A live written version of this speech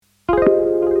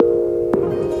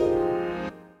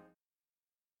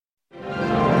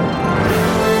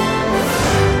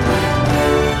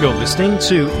listening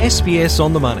to SBS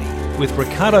On The Money with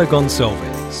Ricardo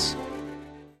Gonçalves.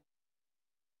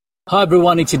 Hi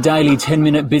everyone, it's your daily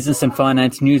 10-minute business and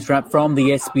finance news wrap from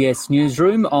the SBS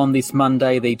Newsroom on this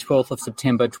Monday, the 12th of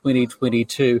September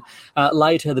 2022.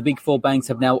 Later, the big four banks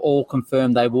have now all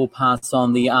confirmed they will pass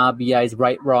on the RBA's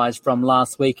rate rise from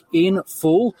last week in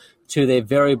full to their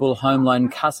variable home loan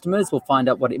customers. We'll find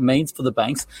out what it means for the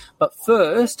banks. But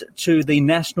first, to the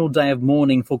National Day of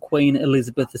Mourning for Queen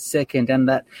Elizabeth II and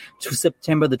that to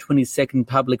September the 22nd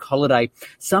public holiday.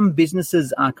 Some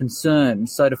businesses are concerned.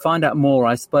 So to find out more,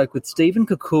 I spoke with Stephen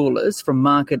Koukoulas from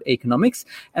Market Economics,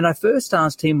 and I first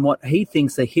asked him what he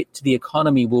thinks the hit to the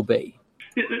economy will be.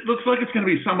 It looks like it's going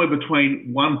to be somewhere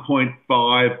between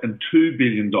 $1.5 and $2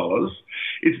 billion.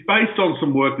 It's based on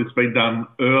some work that's been done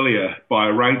earlier by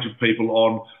a range of people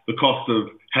on the cost of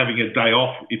having a day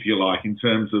off, if you like, in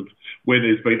terms of where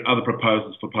there's been other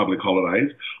proposals for public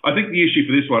holidays. I think the issue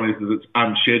for this one is that it's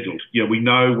unscheduled. Yeah, we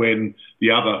know when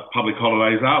the other public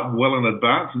holidays are well in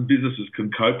advance and businesses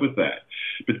can cope with that.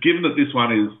 But given that this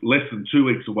one is less than 2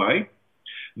 weeks away,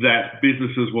 that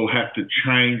businesses will have to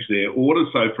change their orders.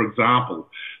 So, for example,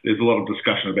 there's a lot of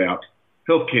discussion about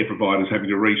healthcare providers having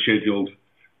to reschedule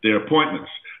their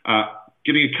appointments.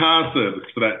 Getting a car service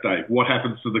for that day. What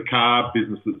happens to the car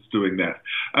business that's doing that?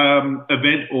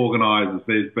 Event organisers,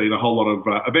 there's been a whole lot of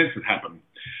events that happen.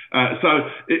 So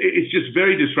it's just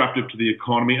very disruptive to the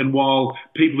economy. And while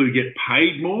people who get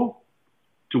paid more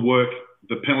to work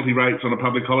the penalty rates on a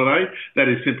public holiday, that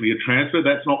is simply a transfer.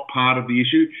 That's not part of the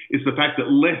issue. It's the fact that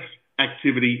less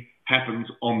activity happens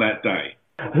on that day.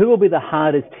 Who will be the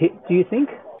hardest hit, do you think?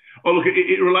 Oh, look,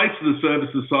 it relates to the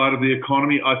services side of the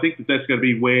economy. I think that's going to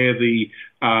be where the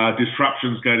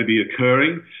disruption is going to be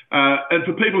occurring. And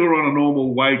for people who are on a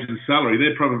normal wage and salary,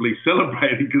 they're probably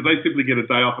celebrating because they simply get a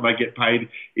day off and they get paid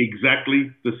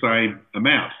exactly the same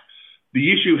amount.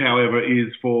 The issue, however,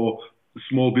 is for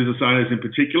small business owners in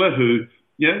particular who,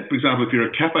 for example, if you're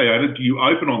a cafe owner, do you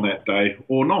open on that day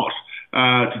or not?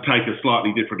 To take a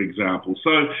slightly different example.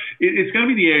 So it's going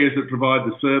to be the areas that provide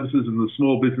the services and the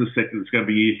small business sector that's going to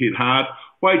be hit hard.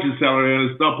 Wage and salary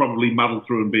earners, they'll probably muddle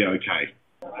through and be okay.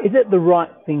 Is it the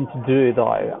right thing to do,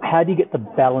 though? How do you get the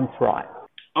balance right?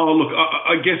 Oh, look,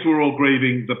 I guess we're all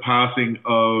grieving the passing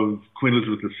of Queen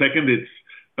Elizabeth II. It's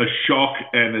a shock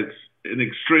and it's an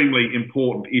extremely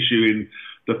important issue in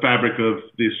the fabric of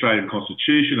the Australian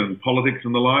Constitution and politics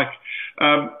and the like.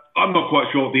 I'm not quite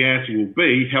sure what the answer will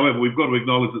be. However, we've got to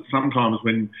acknowledge that sometimes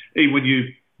even when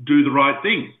you do the right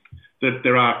thing, that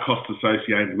there are costs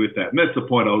associated with that. And that's the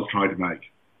point I was trying to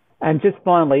make. And just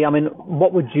finally,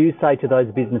 what would you say to those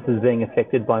businesses being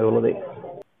affected by all of this?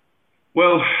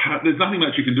 Well, there's nothing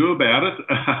much you can do about it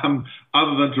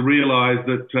other than to realise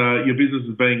that your business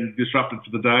is being disrupted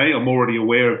for the day. I'm already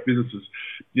aware of businesses,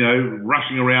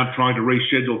 rushing around trying to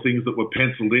reschedule things that were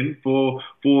penciled in for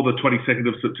the 22nd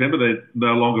of September. They're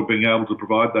no longer being able to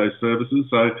provide those services.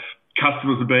 So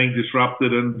customers are being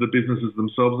disrupted and the businesses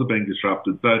themselves are being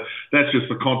disrupted. So that's just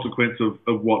the consequence of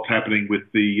what's happening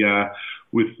with the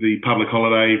public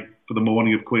holiday for the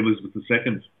morning of Queen Elizabeth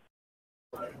II.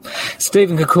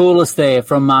 Stephen Koukoulas there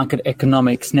from Market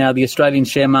Economics. Now, the Australian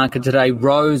share market today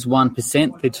rose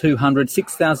 1%, to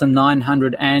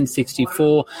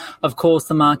 206,964. Of course,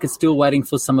 the market's still waiting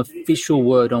for some official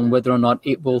word on whether or not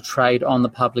it will trade on the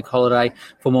public holiday.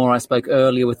 For more, I spoke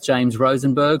earlier with James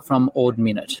Rosenberg from Ord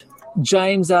Minnett.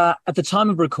 James, at the time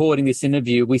of recording this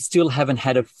interview, we still haven't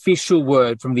had official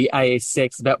word from the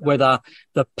ASX about whether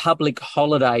the public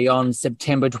holiday on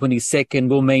September 22nd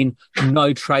will mean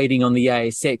no trading on the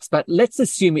ASX. But let's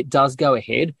assume it does go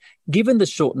ahead. Given the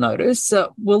short notice,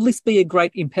 will this be a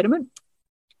great impediment?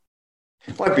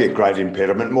 It won't be a great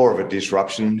impediment, more of a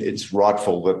disruption. It's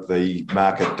rightful that the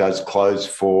market does close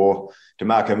to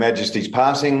mark Her Majesty's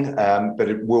passing, but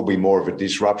it will be more of a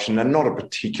disruption and not a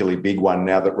particularly big one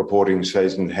now that reporting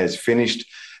season has finished.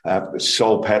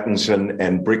 Soul Pattinson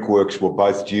and Brickworks were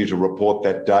both due to report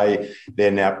that day. They're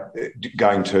now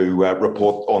going to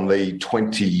report on the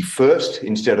 21st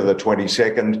instead of the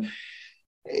 22nd.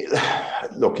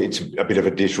 Look, it's a bit of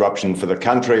a disruption for the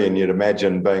country, and you'd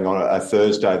imagine being on a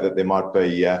Thursday that there might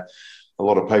be a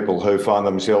lot of people who find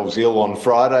themselves ill on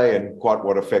Friday, and quite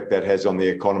what effect that has on the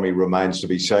economy remains to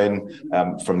be seen.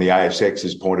 From the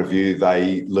ASX's point of view,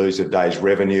 they lose a day's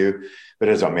revenue, but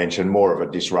as I mentioned, more of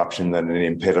a disruption than an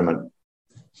impediment.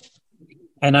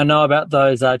 And I know about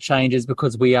those changes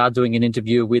because we are doing an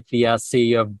interview with the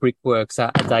CEO of Brickworks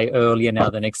a day earlier now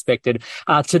than expected.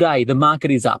 Today, the market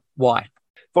is up. Why?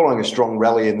 following a strong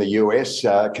rally in the US,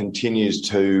 continues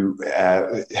to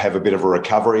have a bit of a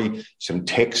recovery. Some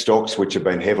tech stocks, which have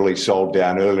been heavily sold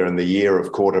down earlier in the year,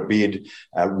 have caught a bid.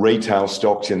 Retail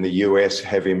stocks in the US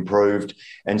have improved.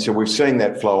 And so we've seen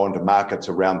that flow onto markets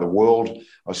around the world.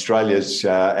 Australia's,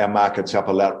 our market's up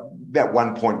about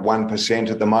 1.1%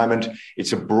 at the moment.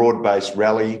 It's a broad-based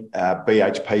rally.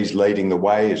 BHP's leading the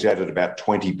way, is added about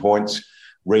 20 points.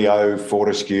 Rio,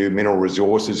 Fortescue, Mineral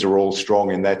Resources are all strong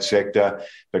in that sector,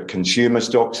 but consumer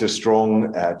stocks are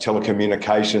strong,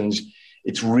 telecommunications.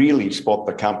 It's really spot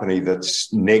the company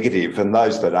that's negative, and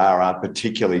those that aren't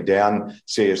particularly down.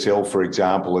 CSL, for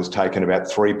example, has taken about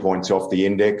 3 points off the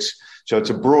index. So it's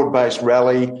a broad-based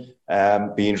rally.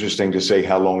 Be interesting to see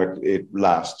how long it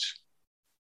lasts.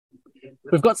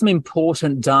 We've got some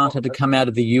important data to come out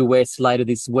of the US later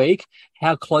this week.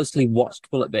 How closely watched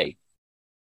will it be?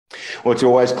 Well, it's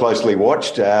always closely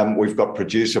watched. We've got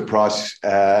producer price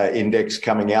index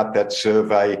coming out. That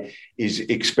survey is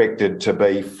expected to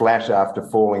be flat after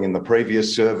falling in the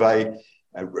previous survey.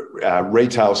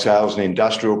 Retail sales and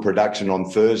industrial production on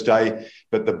Thursday.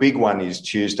 But the big one is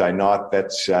Tuesday night.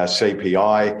 That's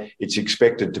CPI. It's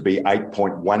expected to be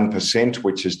 8.1%,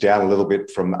 which is down a little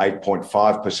bit from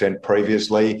 8.5%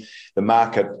 previously. The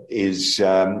market is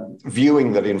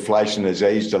viewing that inflation has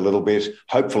eased a little bit,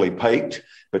 hopefully peaked,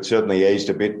 but certainly eased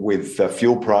a bit with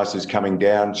fuel prices coming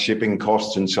down, shipping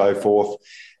costs and so forth.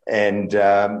 And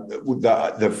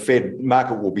the Fed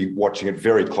market will be watching it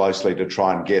very closely to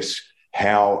try and guess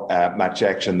how much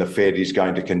action the Fed is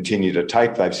going to continue to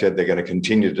take. They've said they're going to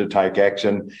continue to take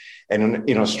action. And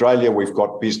in Australia, we've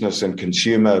got business and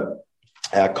consumer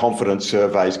confidence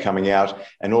surveys coming out,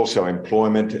 and also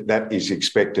employment. That is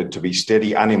expected to be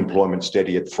steady, unemployment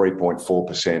steady at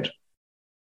 3.4%.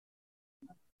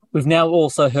 We've now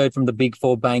also heard from the big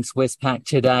four banks, Westpac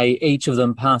today, each of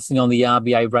them passing on the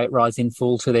RBA rate rise in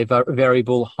full to their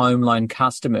variable home loan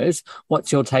customers.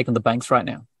 What's your take on the banks right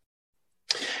now?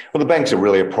 Well, the banks are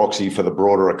really a proxy for the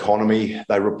broader economy.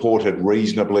 They reported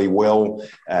reasonably well,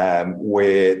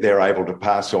 where they're able to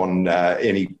pass on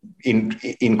any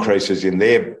increases in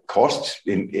their costs,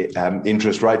 in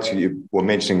interest rates. You were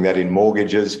mentioning that in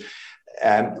mortgages.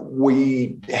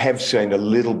 We have seen a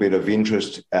little bit of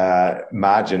interest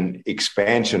margin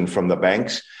expansion from the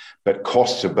banks, but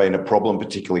costs have been a problem,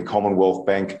 particularly Commonwealth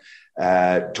Bank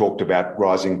talked about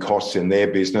rising costs in their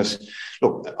business.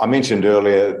 Look, I mentioned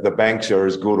earlier, the banks are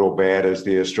as good or bad as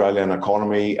the Australian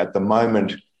economy. At the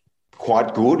moment,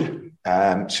 quite good.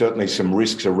 Certainly some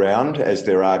risks around, as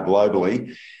there are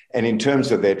globally. And in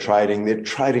terms of their trading, they're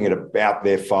trading at about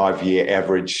their 5-year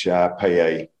average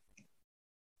PE.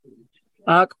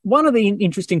 One of the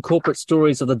interesting corporate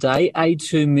stories of the day,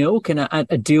 A2 Milk and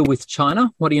a deal with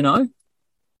China. What do you know?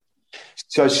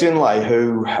 So Synlait,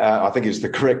 who I think is the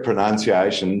correct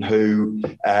pronunciation, who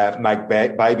make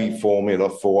baby formula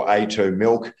for A2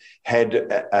 Milk, had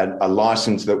a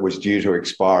license that was due to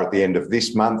expire at the end of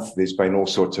this month. There's been all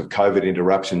sorts of COVID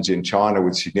interruptions in China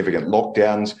with significant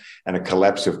lockdowns and a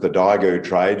collapse of the Daigou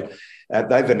trade.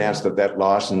 They've announced that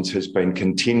licence has been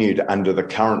continued under the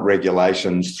current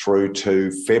regulations through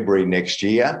to February next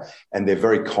year, and they're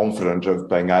very confident of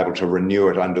being able to renew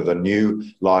it under the new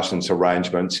licence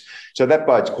arrangements. So that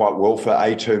bodes quite well for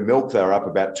A2 Milk. They're up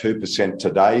about 2%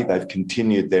 today. They've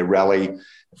continued their rally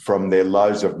from their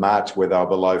lows of March, where they were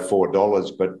below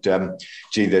 $4. But,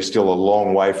 they're still a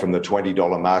long way from the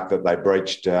 $20 mark that they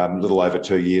breached a little over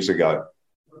 2 years ago.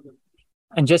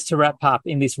 And just to wrap up,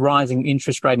 in this rising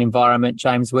interest rate environment,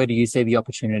 James, where do you see the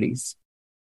opportunities?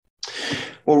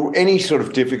 Well, any sort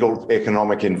of difficult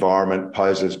economic environment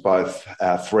poses both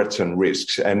threats and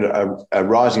risks. And a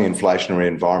rising inflationary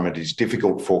environment is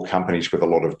difficult for companies with a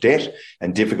lot of debt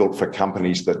and difficult for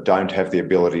companies that don't have the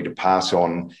ability to pass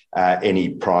on any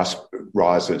price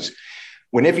rises.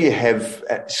 Whenever you have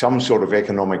some sort of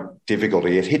economic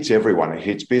difficulty, it hits everyone. It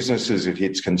hits businesses, it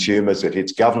hits consumers, it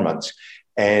hits governments.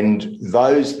 And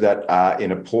those that are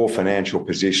in a poor financial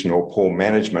position or poor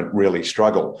management really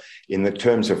struggle. In the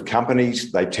terms of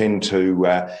companies, they tend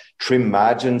to trim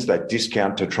margins, they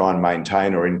discount to try and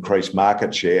maintain or increase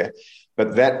market share.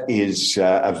 But that is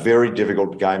a very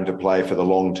difficult game to play for the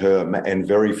long term, and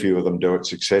very few of them do it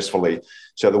successfully.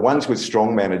 So the ones with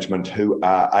strong management who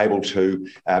are able to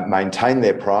maintain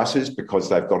their prices because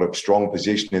they've got a strong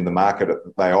position in the market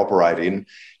that they operate in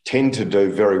tend to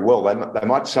do very well. They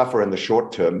might suffer in the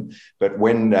short term, but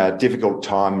when difficult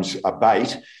times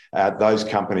abate, those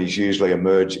companies usually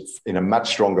emerge in a much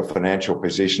stronger financial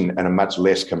position and a much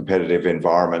less competitive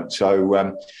environment.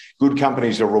 So good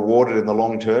companies are rewarded in the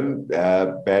long term.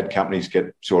 Bad companies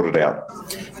get sorted out.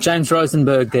 James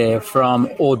Rosenberg there from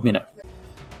Ord Minnett.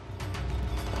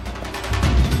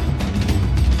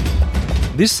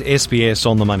 This SBS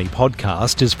On The Money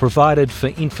podcast is provided for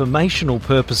informational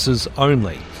purposes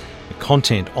only. The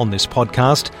content on this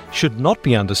podcast should not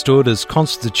be understood as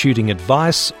constituting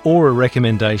advice or a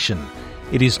recommendation.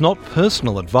 It is not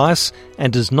personal advice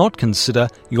and does not consider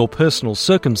your personal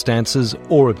circumstances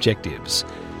or objectives.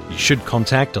 You should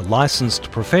contact a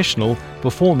licensed professional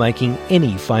before making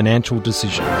any financial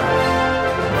decision.